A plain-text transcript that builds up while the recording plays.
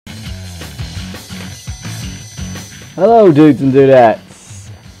Hello dudes and dudettes,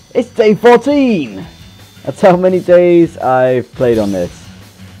 it's day 14! That's how many days I've played on this,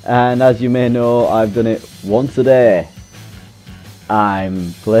 and as you may know, I've done it once a day.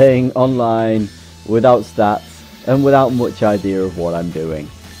 I'm playing online without stats and without much idea of what I'm doing.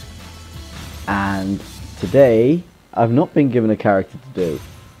 And today, I've not been given a character to do,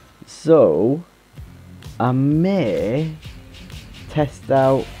 so I may test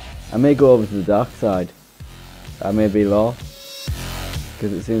out, I may go over to the dark side. I may be law,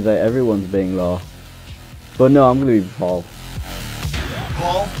 because it seems like everyone's being law. But no, I'm going to be Paul.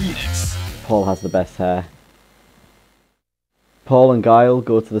 Paul Phoenix. Paul has the best hair. Paul and Guile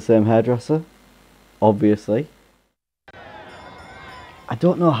go to the same hairdresser, obviously. I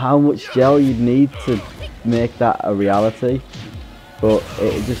don't know how much gel you'd need to make that a reality, but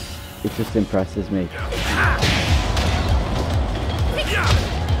it just impresses me.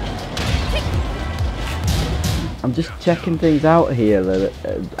 I'm just checking things out here,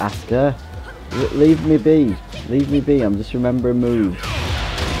 ask her. Leave me be. Leave me be. I'm just remembering moves.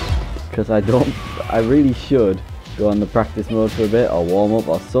 Because I really should go on the practice mode for a bit, or warm up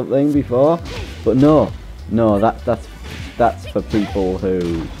or something before. But no, that's for people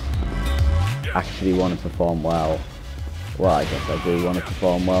who actually want to perform well. Well, I guess I do want to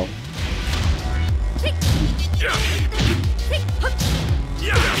perform well.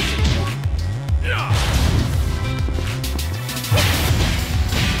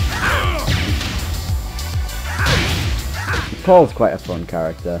 Paul's quite a fun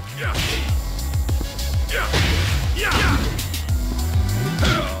character.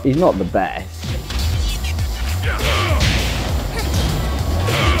 He's not the best,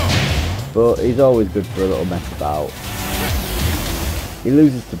 but he's always good for a little mess about. He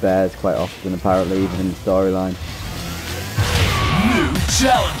loses to bears quite often, apparently, even in the storyline. New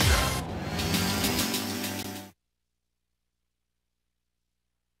challenger.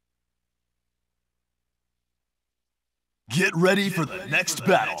 Get ready for the next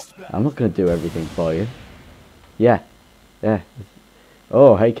battle. I'm not going to do everything for you. Yeah.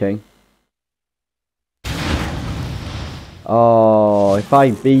 Oh, hey, King. Oh, if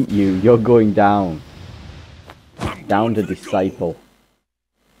I beat you, you're going down. Down to disciple.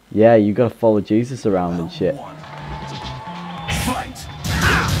 Yeah, you got to follow Jesus around and shit. Fight.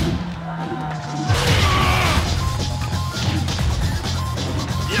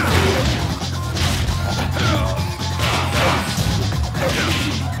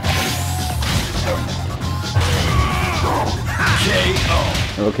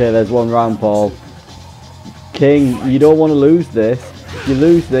 Okay, there's one round, Paul. King, you don't want to lose this. If you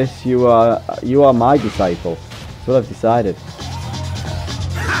lose this, you are my disciple. That's what I've decided.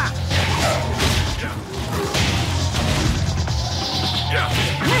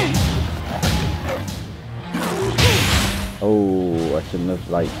 Oh, I shouldn't have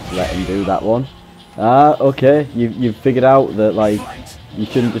let him do that one. Ah, okay. You've figured out that you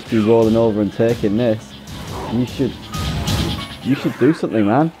shouldn't just be rolling over and taking this. You should do something,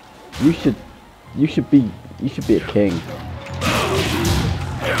 man. You should be a king.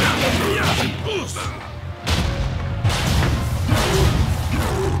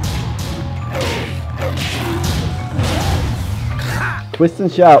 Twist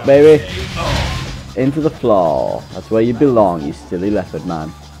and shout, baby. Into the floor. That's where you belong, you silly leopard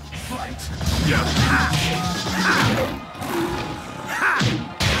man.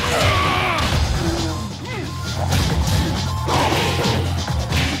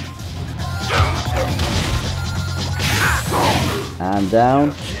 And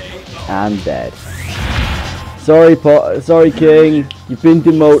down, and dead. Sorry, King. You've been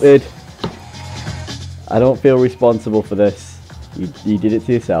demoted. I don't feel responsible for this. You did it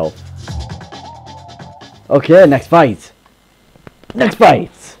to yourself. Okay, next fight. Next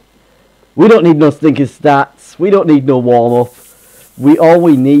fight. We don't need no stinking stats. We don't need no warm up. All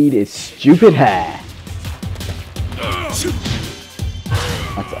we need is stupid hair.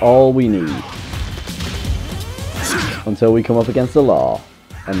 That's all we need. Until we come up against the law,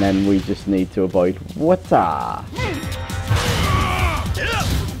 and then we just need to avoid water.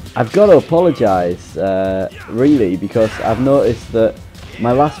 I've got to apologise, really, because I've noticed that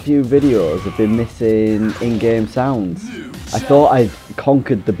my last few videos have been missing in-game sounds. I thought I'd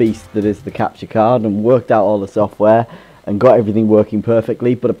conquered the beast that is the capture card and worked out all the software and got everything working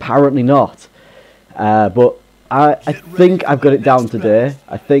perfectly, but apparently not. But I think I've got it down today,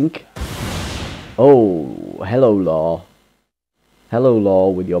 I think. Oh, hello Law. Hello Law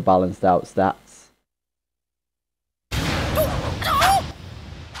with your balanced out stats.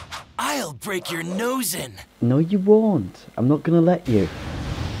 I'll break your nose in. No you won't. I'm not gonna let you.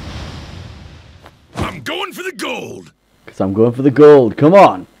 I'm going for the gold. Because I'm going for the gold. Come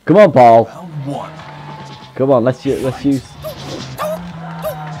on. Come on, Paul. Round one. Come on, let's use...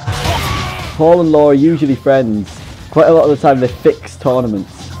 Paul and Laura are usually friends. Quite a lot of the time they fix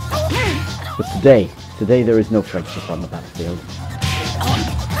tournaments. But today there is no friendship on the battlefield.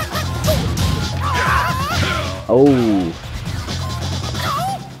 Oh.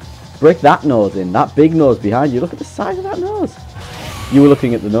 Break that nose in. That big nose behind you. Look at the size of that nose. You were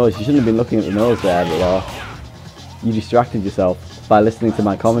looking at the nose. You shouldn't have been looking at the nose there, Laura. You distracted yourself by listening to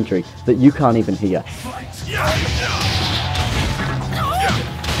my commentary that you can't even hear.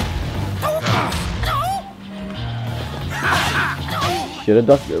 Should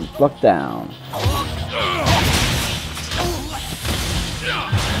have blocked down.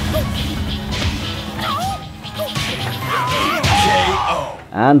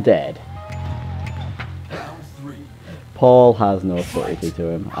 And dead. Paul has no footy to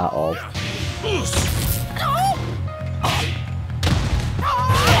him at all.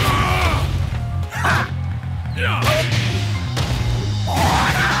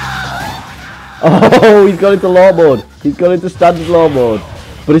 Oh, he's gone into law mode. He's gone into standard law mode.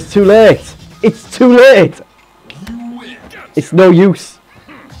 But it's too late. It's too late. It's no use.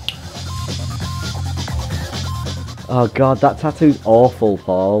 Oh god, that tattoo's awful,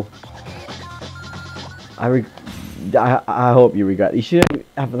 Paul. I hope you regret. You should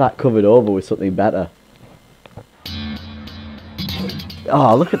have that covered over with something better.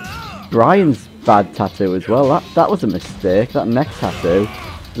 Oh, look at Brian's bad tattoo as well. That was a mistake. That neck tattoo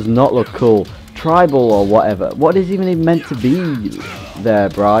does not look cool. Tribal or whatever. What is even meant to be there,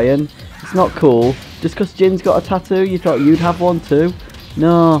 Brian? It's not cool. Just because Jin's got a tattoo, you thought you'd have one too?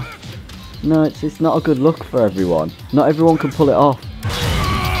 No. No, it's not a good look for everyone. Not everyone can pull it off.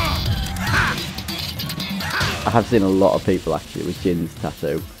 I have seen a lot of people actually with Jin's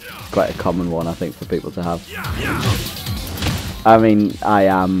tattoo. Quite a common one, I think, for people to have. I mean, I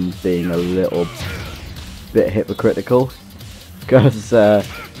am being a little bit hypocritical. Because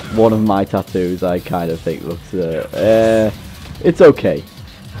one of my tattoos I kind of think looks... it's okay.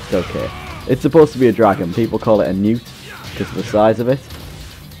 It's okay. It's supposed to be a dragon. People call it a newt because of the size of it.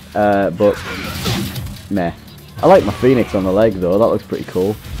 But meh. I like my phoenix on the leg though, that looks pretty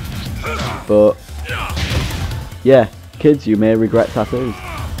cool. But yeah, kids, you may regret tattoos.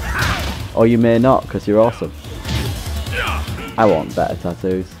 Or you may not, because you're awesome. I want better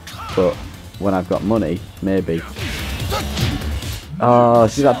tattoos, but when I've got money, maybe. Oh,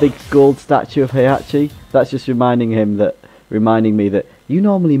 see that big gold statue of Heihachi? That's just reminding me that you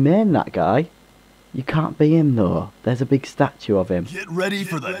normally main that guy. You can't be him though. There's a big statue of him. Get ready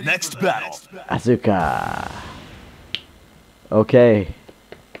for the next battle. Asuka. Okay.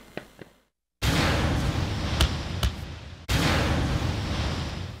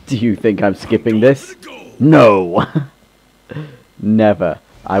 Do you think I'm skipping this? No. Never.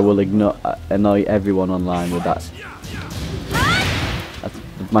 I will annoy everyone online with that.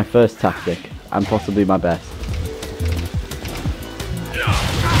 That's my first tactic and possibly my best.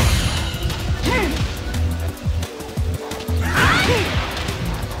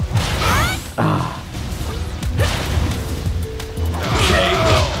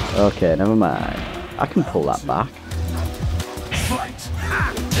 Okay, never mind. I can pull that back.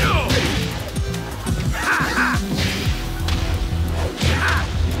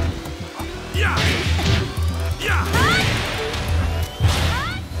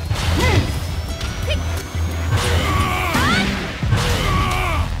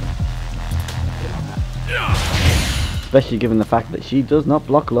 Especially given the fact that she does not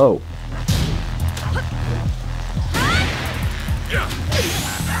block low.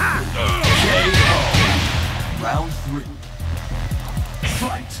 Round 3.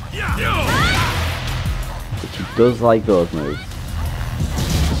 Fight. But she does like those moves.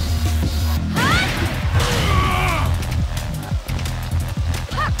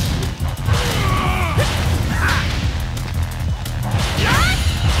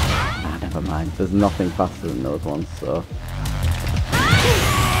 Ah, never mind. There's nothing faster than those ones, so.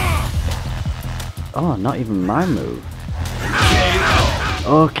 Oh, not even my move.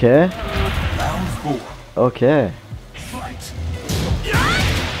 Okay. Round 4. Okay. Fight.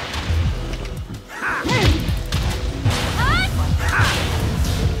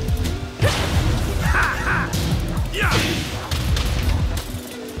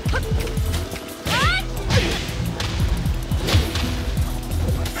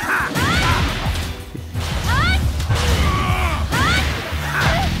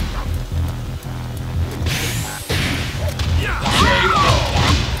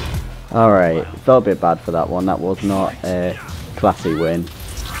 Alright, felt a bit bad for that one. That was not a classy win.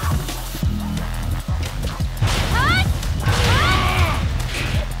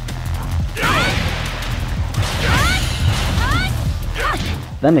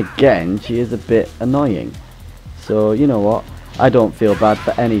 then again, she is a bit annoying. So, you know what? I don't feel bad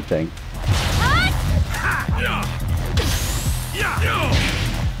for anything.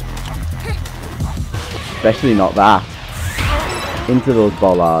 Especially not that. Into those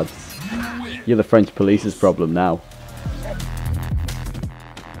bollards. You're the French police's problem now.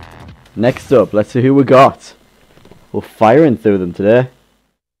 Next up, let's see who we got. We're firing through them today.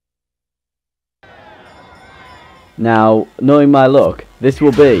 Now, knowing my luck, this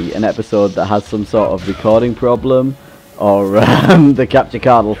will be an episode that has some sort of recording problem, or the capture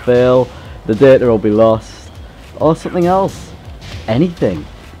card will fail, the data will be lost, or something else. Anything.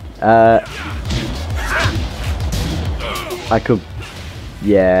 I could...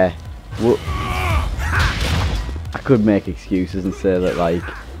 yeah. I could make excuses and say that, like,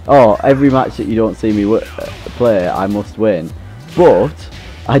 oh, every match that you don't see me play, I must win. But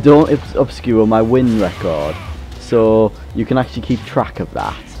I don't obscure my win record, so you can actually keep track of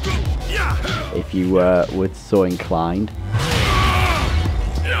that if you were so inclined.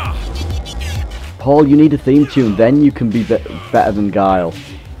 Paul, you need a theme tune, then you can be better than Guile.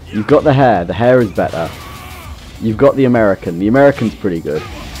 You've got the hair is better. You've got the American's pretty good.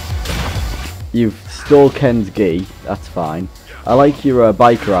 You've stole Ken's gi, that's fine. I like your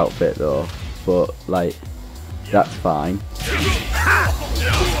biker outfit though, but like, that's fine.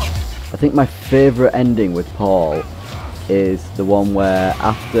 I think my favourite ending with Paul is the one where,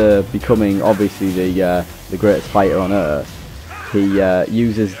 after becoming obviously the greatest fighter on Earth, he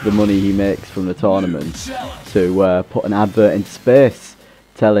uses the money he makes from the tournament to put an advert in space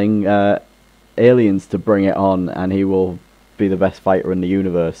telling aliens to bring it on, and he will be the best fighter in the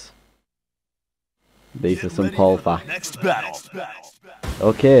universe. These are some Paul facts. Next battle.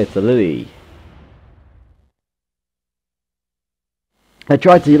 Okay, it's a Lily. I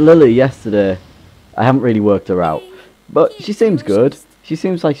tried to Lily yesterday. I haven't really worked her out, but she seems good. She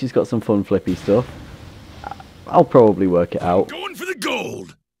seems like she's got some fun flippy stuff. I'll probably work it out. Going for the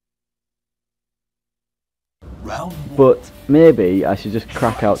gold. Round one. But maybe I should just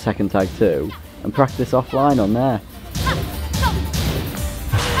crack out Tekken Tag 2 and practice offline on there.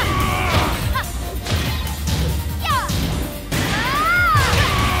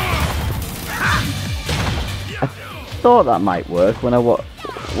 I thought that might work when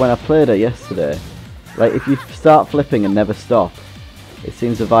I played her yesterday. Like, if you start flipping and never stop, it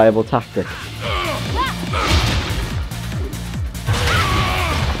seems a viable tactic.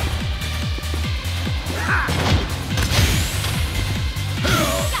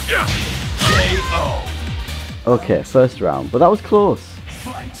 Okay, first round, but that was close.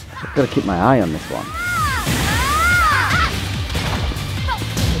 I've got to keep my eye on this one.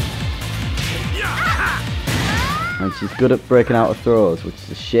 And she's good at breaking out of throws, which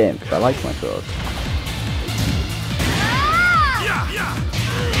is a shame because I like my throws.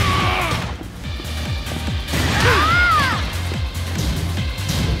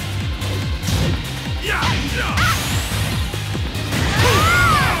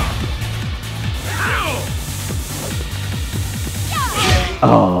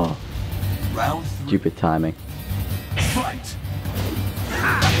 Oh, stupid timing. Fight.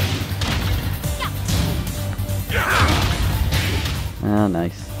 Ah,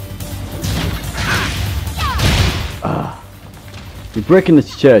 nice. Ah, you're breaking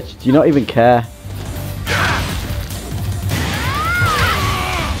this church. Do you not even care?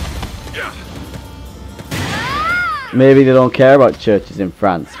 Maybe they don't care about churches in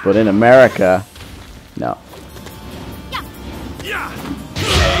France, but in America, no.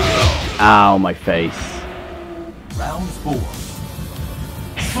 Ow, my face. Round 4.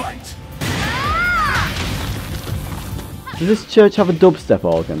 Fight. Does this church have a dubstep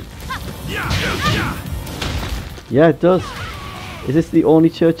organ? Yeah, it does. Is this the only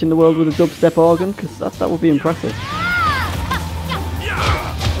church in the world with a dubstep organ? Because that would be impressive.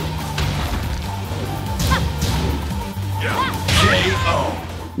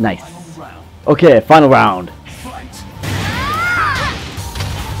 Nice. Okay, final round.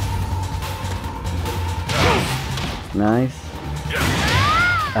 Nice.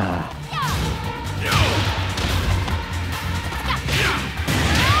 Ah.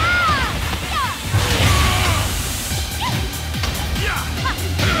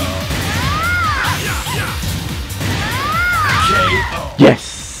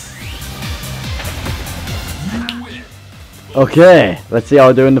 Yes! Okay, let's see how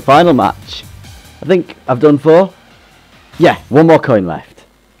I do in the final match. I think I've done 4. Yeah, one more coin left.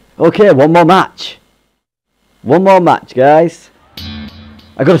 Okay, one more match. One more match, guys.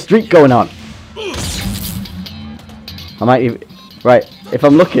 I got a streak going on. I might even... Right, if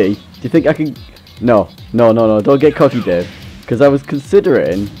I'm lucky, do you think I can... No, don't get cocky, Dave. Because I was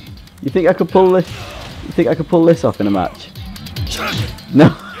considering... You think I could pull this? You think I could pull this off in a match?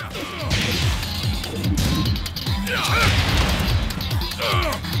 No.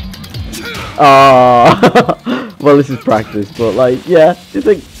 Oh, well, this is practice, but like, yeah. Do you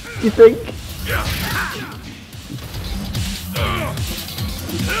think?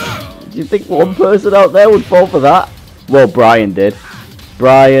 Do you think one person out there would fall for that? Well, Brian did.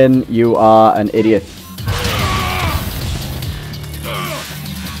 Brian, you are an idiot.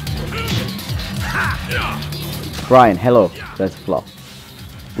 Brian, hello. There's a flaw.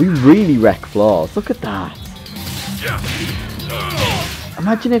 We really wreck floors. Look at that.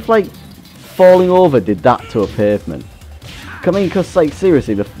 Imagine if, like, falling over did that to a pavement. I mean, because, like,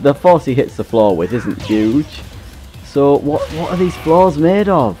 seriously, the force he hits the floor with isn't huge. So, what are these floors made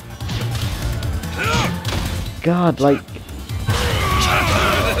of? God, like...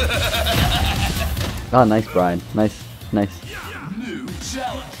 Oh, nice, Brian. Nice.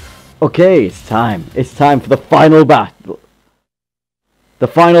 Okay, it's time. It's time for the final battle. The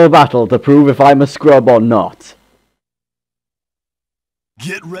final battle to prove if I'm a scrub or not.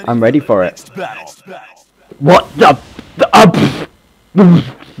 Get ready. I'm ready for it. What the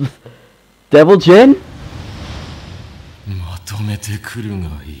Devil Jin?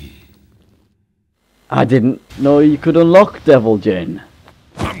 I didn't know you could unlock Devil Jin.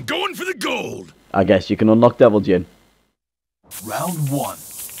 I'm going for the gold. I guess you can unlock Devil Jin. Round 1.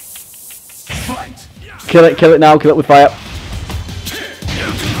 Fight. Kill it now, kill it with fire.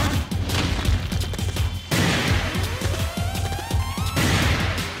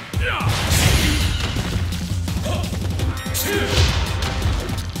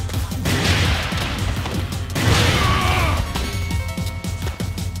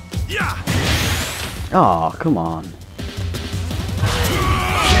 Oh, come on.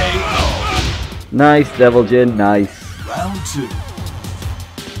 Nice, Devil Jin, nice. Round 2.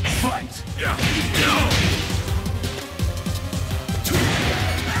 Fight.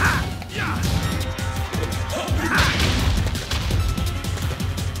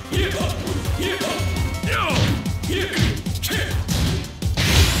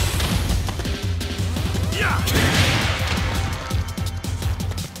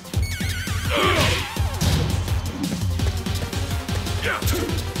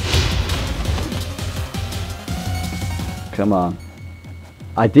 Come on.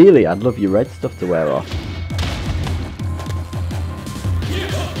 Ideally, I'd love your red stuff to wear off.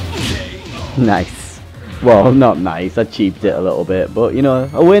 Nice. Well, not nice. I cheaped it a little bit, but you know,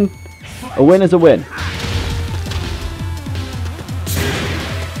 a win. A win is a win.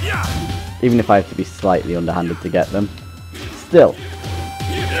 Even if I have to be slightly underhanded to get them. Still.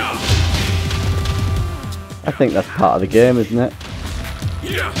 I think that's part of the game, isn't it?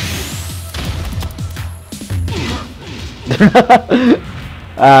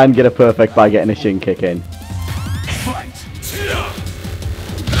 And get a perfect by getting a shin kick in.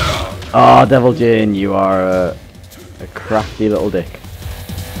 Oh, Devil Jin, you are a crafty little dick.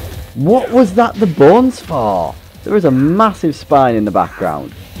 What was that the bones for? There is a massive spine in the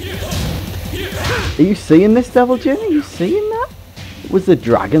background. Are you seeing this, Devil Jin? Are you seeing that? Was there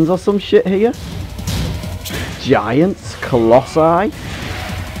dragons or some shit here? Giants? Colossi?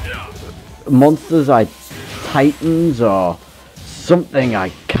 Monsters like Titans or something I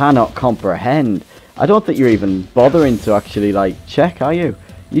cannot comprehend. I don't think you're even bothering to actually like check, are you?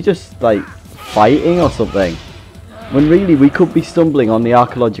 You're just like fighting or something. When really we could be stumbling on the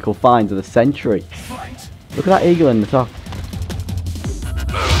archaeological finds of the century. Look at that eagle in the top.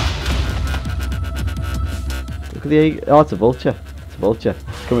 Look at the eagle. Oh, it's a vulture. It's a vulture.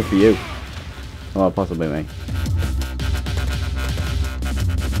 It's coming for you. Oh, possibly me.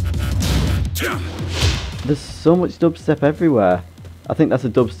 There's so much dubstep everywhere. I think that's a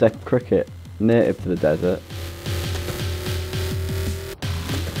dubstep cricket, native to the desert.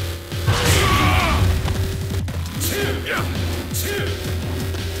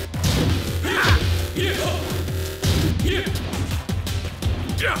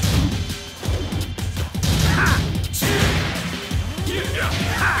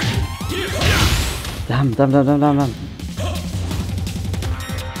 Damn.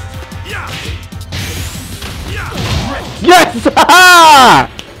 Yes!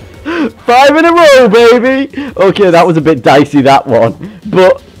 5 in a row, baby! Okay, that was a bit dicey, that one.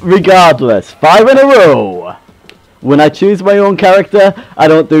 But regardless, 5 in a row. When I choose my own character, I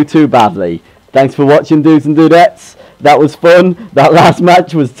don't do too badly. Thanks for watching, dudes and dudettes. That was fun. That last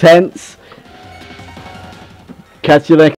match was tense. Catch you next